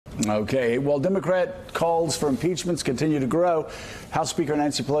Okay, well, Democrat calls for impeachments continue to grow. House Speaker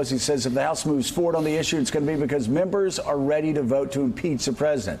Nancy Pelosi says if the House moves forward on the issue, it's going to be because members are ready to vote to impeach the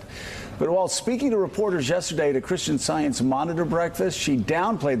president. But while speaking to reporters yesterday at a Christian Science Monitor breakfast, she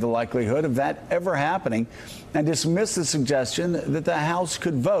downplayed the likelihood of that ever happening and dismissed the suggestion that the House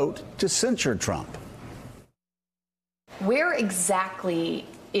could vote to censure Trump. Where exactly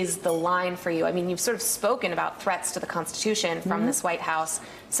is the line for you? I mean, you've sort of spoken about threats to the Constitution from this White House.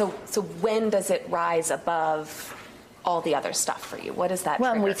 So when does it rise above all the other stuff for you? What is that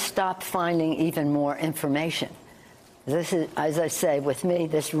trigger? When we stop finding even more information. This is, as I say, with me,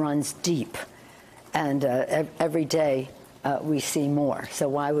 this runs deep. And every day we see more. So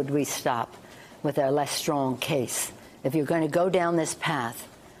why would we stop with our less strong case? If you're going to go down this path,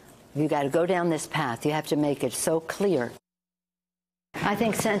 you got to go down this path. You have to make it so clear. I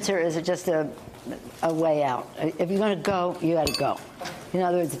think censure is just a way out. If you're going to go, you got to go. In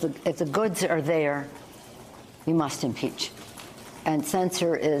other words, if the goods are there, you must impeach. And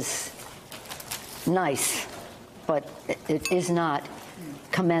censure is nice, but it is not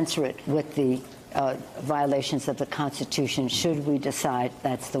commensurate with the violations of the Constitution, should we decide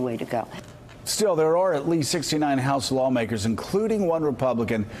that's the way to go. Still, there are at least 69 House lawmakers, including one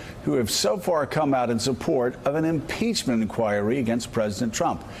Republican, who have so far come out in support of an impeachment inquiry against President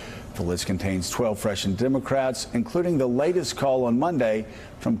Trump. The list contains 12 fresh Democrats, including the latest call on Monday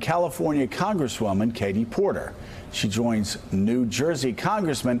from California Congresswoman Katie Porter. She joins New Jersey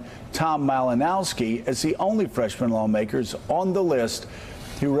Congressman Tom Malinowski as the only freshman lawmakers on the list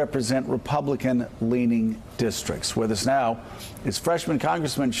who represent Republican-leaning districts. With us now is freshman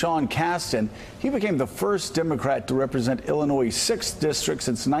Congressman Sean Casten. He became the first Democrat to represent Illinois' 6th district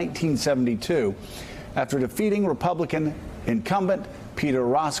since 1972 after defeating Republican incumbent Peter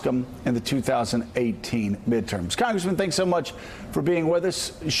Roskam in the 2018 midterms. Congressman, thanks so much for being with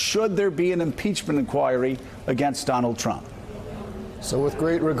us. Should there be an impeachment inquiry against Donald Trump? So with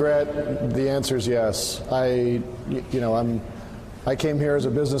great regret, the answer is yes. I came here as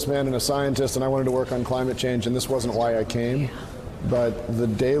a businessman and a scientist, and I wanted to work on climate change, and this wasn't why I came. But the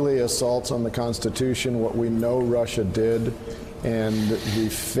daily assaults on the Constitution, what we know Russia did, and the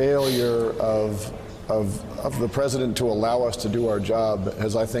failure of the president to allow us to do our job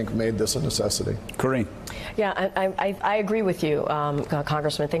has, I think, made this a necessity. Corrine. Yeah, I agree with you,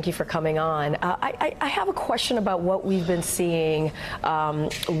 Congressman. Thank you for coming on. I have a question about what we've been seeing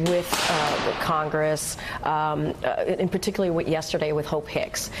with Congress, in particular yesterday with Hope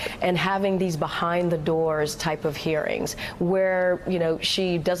Hicks, and having these behind-the-doors type of hearings where,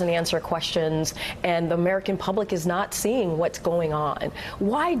 she doesn't answer questions and the American public is not seeing what's going on.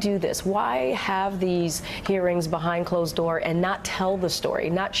 Why do this? Why have these hearings behind closed door and not tell the story,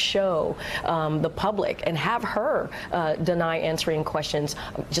 not show the public and have her deny answering questions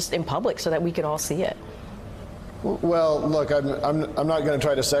just in public so that we could all see it? Well, look, I'm not going to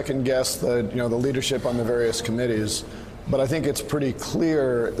try to second guess the leadership on the various committees, but I think it's pretty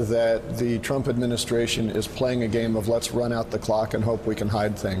clear that the Trump administration is playing a game of let's run out the clock and hope we can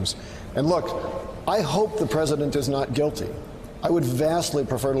hide things. And look, I hope the president is not guilty. I would vastly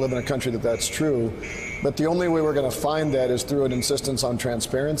prefer to live in a country that's true, but the only way we're going to find that is through an insistence on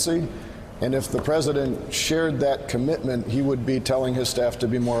transparency. And if the president shared that commitment, he would be telling his staff to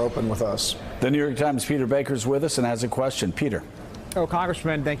be more open with us. The New York Times' Peter Baker's with us and has a question. Peter. Oh,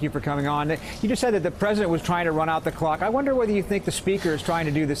 Congressman, thank you for coming on. You just said that the president was trying to run out the clock. I wonder whether you think the speaker is trying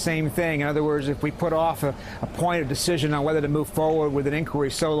to do the same thing. In other words, if we put off a point of decision on whether to move forward with an inquiry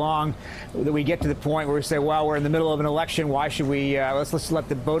so long that we get to the point where we say, well, we're in the middle of an election, why should we, let's let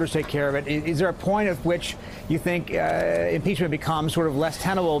the voters take care of it. Is there a point at which you think impeachment becomes sort of less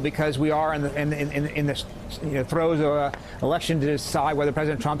tenable because we are in the throes of an election to decide whether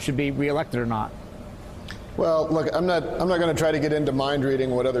President Trump should be reelected or not? Well, look, I'm not going to try to get into mind reading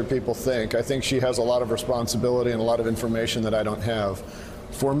what other people think. I think she has a lot of responsibility and a lot of information that I don't have.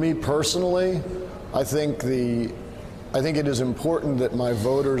 For me personally, I think it is important that my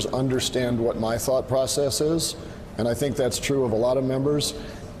voters understand what my thought process is, and I think that's true of a lot of members.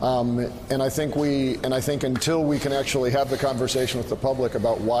 And I think until we can actually have the conversation with the public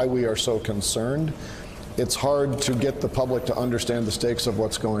about why we are so concerned, it's hard to get the public to understand the stakes of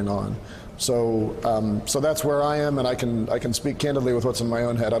what's going on. So that's where I am, and I can speak candidly with what's in my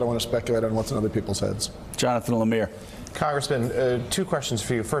own head. I don't want to speculate on what's in other people's heads. Jonathan Lemire. Congressman, two questions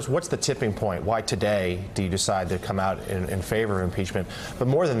for you. First, what's the tipping point? Why today do you decide to come out in favor of impeachment? But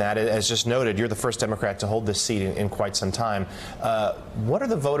more than that, as just noted, you're the first Democrat to hold this seat in quite some time. What are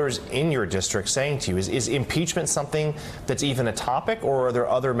the voters in your district saying to you? Is impeachment something that's even a topic, or are there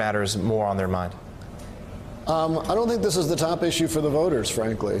other matters more on their mind? I don't think this is the top issue for the voters,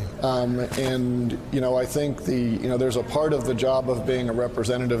 frankly. And, you know, I think there's a part of the job of being a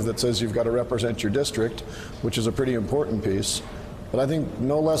representative that says you've got to represent your district, which is a pretty important piece. But I think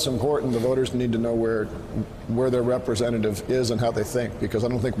no less important, the voters need to know where their representative is and how they think, because I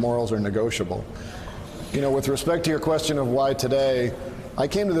don't think morals are negotiable. You know, with respect to your question of why today, I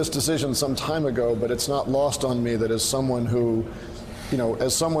came to this decision some time ago, but it's not lost on me that as someone who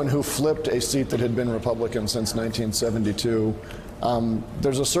flipped a seat that had been Republican since 1972,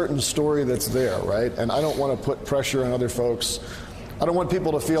 there's a certain story that's there, right? And I don't want to put pressure on other folks. I don't want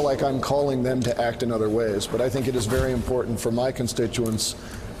people to feel like I'm calling them to act in other ways, but I think it is very important for my constituents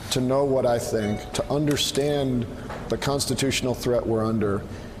to know what I think, to understand the constitutional threat we're under,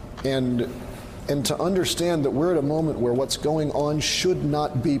 and to understand that we're at a moment where what's going on should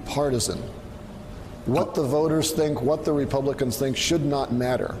not be partisan. What the voters think, what the Republicans think should not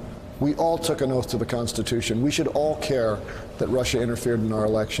matter. We all took an oath to the Constitution. We should all care that Russia interfered in our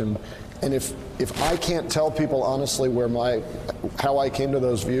election. And if I can't tell people honestly how I came to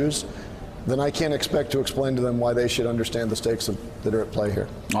those views, then I can't expect to explain to them why they should understand the stakes that are at play here.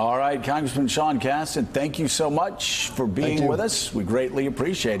 All right, Congressman Sean Casten, thank you so much for being with us. We greatly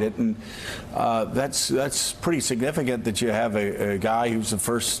appreciate it. And that's pretty significant that you have a guy who's the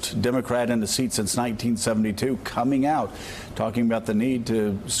first Democrat in the seat since 1972 coming out, talking about the need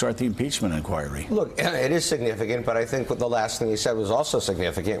to start the impeachment inquiry. Look, it is significant, but I think what the last thing he said was also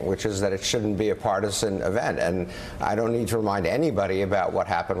significant, which is that it shouldn't be a partisan event. And I don't need to remind anybody about what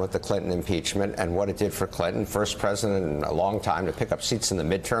happened with the Clinton impeachment and what it did for Clinton, first president in a long time to pick up seats in the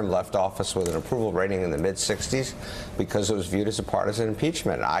midterm, left office with an approval rating in the mid-60s because it was viewed as a partisan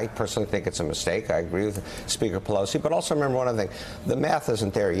impeachment. I personally think it's a mistake. I agree with Speaker Pelosi, but also remember one other thing. The math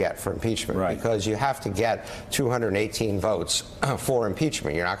isn't there yet for impeachment, because you have to get 218 votes for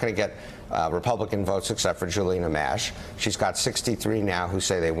impeachment. You're not going to get Republican votes except for Juliana Mash. She's got 63 now who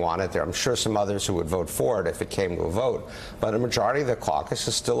say they want it. There, I'm sure some others who would vote for it if it came to a vote. But a majority of the caucus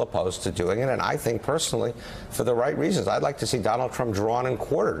is still opposed to doing it, and I think personally, for the right reasons. I'd like to see Donald Trump drawn and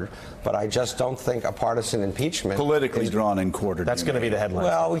quartered, but I just don't think a partisan impeachment politically drawn and quartered. That's going to be the headline.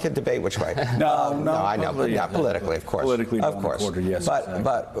 Well, we could debate which way. No, I know, but not politically, of course. Politically drawn of course. And quartered, yes.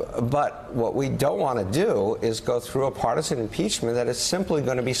 But what we don't want to do is go through a partisan impeachment that is simply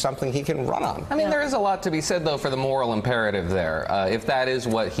going to be something he can run on. I mean, there is a lot to be said, though, for the moral imperative there. If that is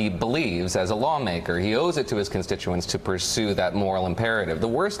what he believes as a lawmaker, he owes it to his constituents to pursue that moral imperative. The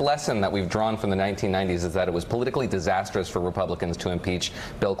worst lesson that we've drawn from the 1990s is that it was politically disastrous for Republicans to impeach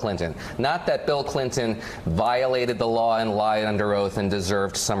Bill Clinton. Not that Bill Clinton violated the law and lied under oath and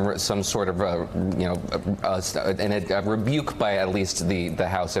deserved some sort of a rebuke by at least the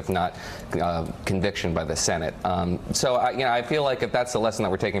House, if not conviction by the Senate. So I feel like if that's the lesson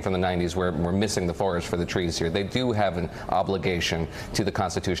that we're taking from the 90s, we're missing the forest for the trees here. They do have an obligation to the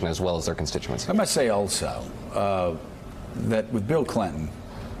Constitution as well as their constituency. I must say also that with Bill Clinton,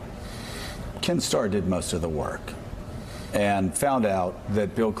 Ken Starr did most of the work and found out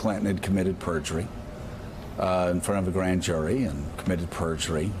that Bill Clinton had committed perjury in front of a grand jury and committed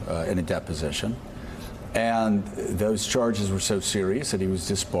perjury in a deposition. And those charges were so serious that he was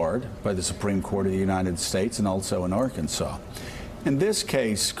disbarred by the Supreme Court of the United States and also in Arkansas. In this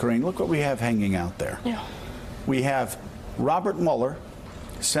case, Corinne, look what we have hanging out there. Yeah. We have Robert Mueller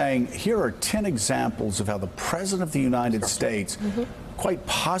saying, here are 10 examples of how the President of the United States quite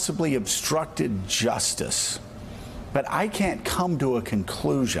possibly obstructed justice. But I can't come to a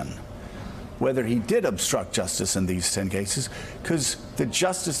conclusion whether he did obstruct justice in these 10 cases because the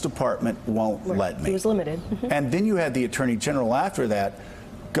Justice Department won't let me. He was limited. And then you had the Attorney General after that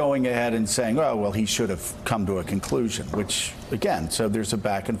going ahead and saying, oh, well, he should have come to a conclusion, which, again, so there's a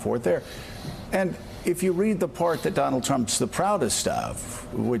back and forth there. And if you read the part that Donald Trump's the proudest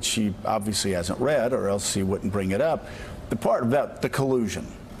of, which he obviously hasn't read or else he wouldn't bring it up, the part about the collusion,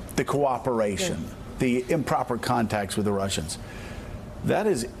 the cooperation, the improper contacts with the Russians, that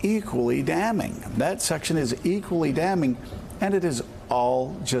is equally damning. That section is equally damning, and it is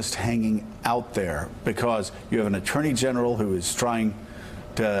all just hanging out there because you have an Attorney General who is trying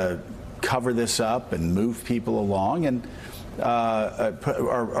to cover this up and move people along and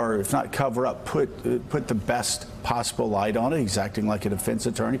or if not cover up, put the best possible light on it. He's acting like a defense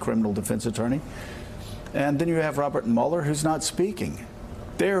attorney, criminal defense attorney. And then you have Robert Mueller who's not speaking.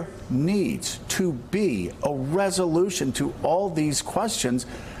 There needs to be a resolution to all these questions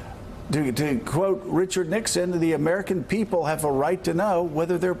To quote Richard Nixon, the American people have a right to know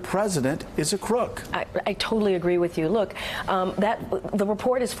whether their president is a crook. I totally agree with you. Look, the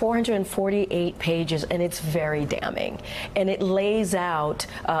report is 448 pages, and it's very damning. And it lays out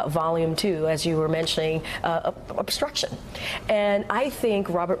volume 2, as you were mentioning, obstruction. And I think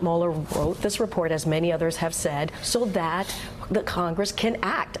Robert Mueller wrote this report, as many others have said, so that the Congress can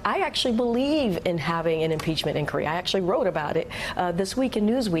act. I actually believe in having an impeachment inquiry. I actually wrote about it this week in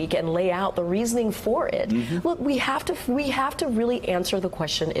Newsweek and lay out the reasoning for it. Mm-hmm. Look, we have to really answer the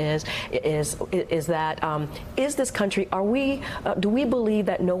question: is this country, do we believe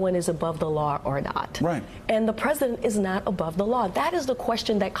that no one is above the law or not? Right. And the president is not above the law. That is the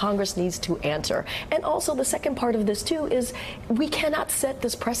question that Congress needs to answer. And also, the second part of this too is we cannot set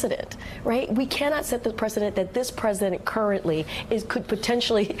this precedent, right? We cannot set the precedent that this president currently could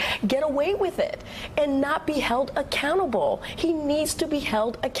potentially get away with it and not be held accountable. He needs to be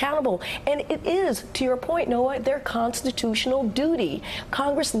held accountable. And it is, to your point, Noah, their constitutional duty.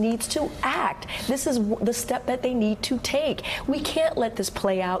 Congress needs to act. This is the step that they need to take. We can't let this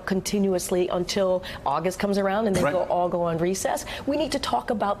play out continuously until August comes around and they all go on recess. We need to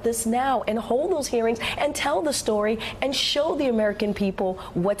talk about this now and hold those hearings and tell the story and show the American people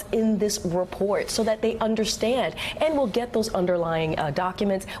what's in this report so that they understand. And we'll get those underlying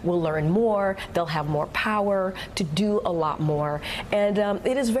documents. We'll learn more. They'll have more power to do a lot more. And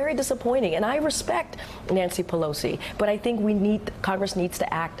it is very disappointing. And I respect Nancy Pelosi, but I think Congress needs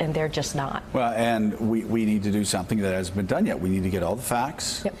to act, and they're just not. Well, and we need to do something that hasn't been done yet. We need to get all the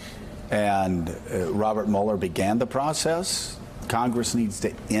facts. Yep. And Robert Mueller began the process. Congress needs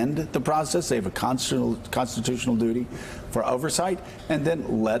to end the process. They have a constitutional duty for oversight, and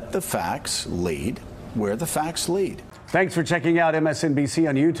then let the facts lead where the facts lead. Thanks for checking out MSNBC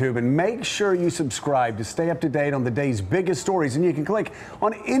on YouTube, and make sure you subscribe to stay up to date on the day's biggest stories. And you can click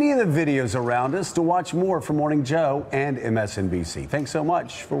on any of the videos around us to watch more from Morning Joe and MSNBC. Thanks so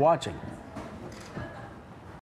much for watching.